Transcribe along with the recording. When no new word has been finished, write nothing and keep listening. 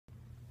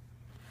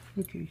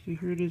Okay, so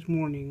here it is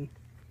morning.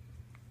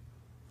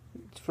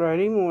 It's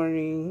Friday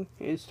morning.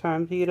 It's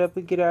time to get up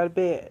and get out of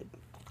bed.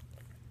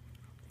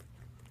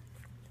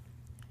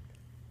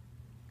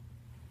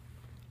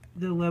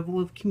 The level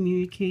of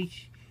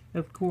communication,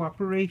 of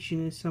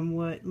cooperation is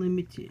somewhat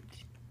limited.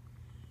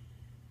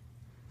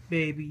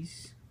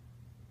 Babies.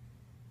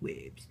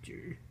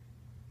 Webster.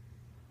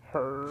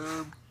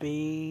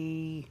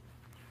 Herbie.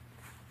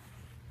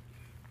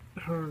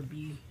 Oh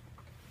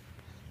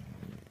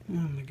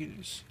my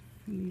goodness.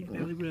 You need a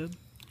belly rub.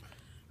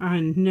 I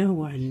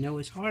know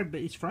it's hard,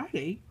 but it's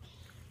Friday.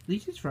 At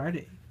least it's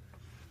Friday.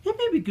 Hey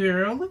baby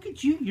girl, look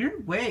at you, you're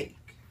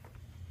awake.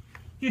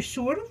 You're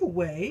sort of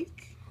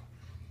awake.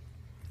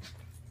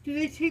 Do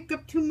they take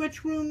up too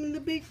much room in the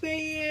big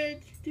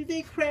bed? Do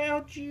they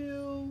crowd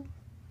you?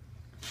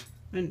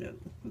 I know,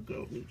 a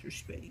girl needs her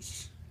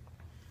space.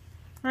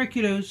 Alright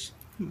kiddos,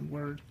 oh my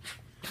word.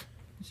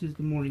 This is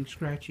the morning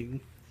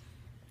scratching.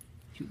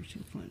 You were so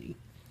funny.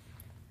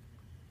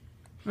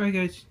 Alright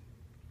guys.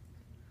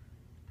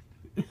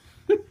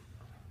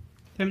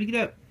 Time to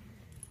get up.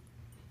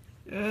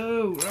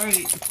 Oh,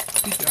 right.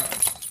 Good job.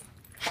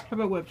 How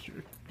about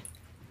Webster?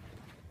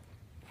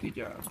 Good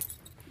job.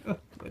 Oh,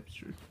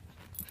 Webster.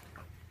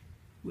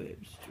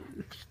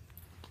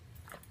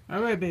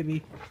 Alright,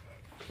 baby.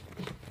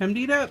 Time to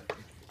get up.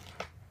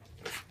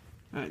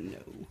 I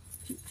know.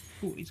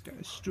 Boy's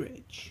gotta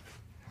stretch.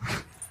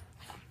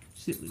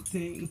 Silly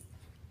thing.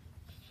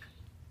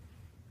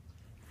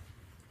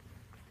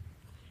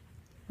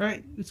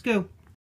 Alright, let's go.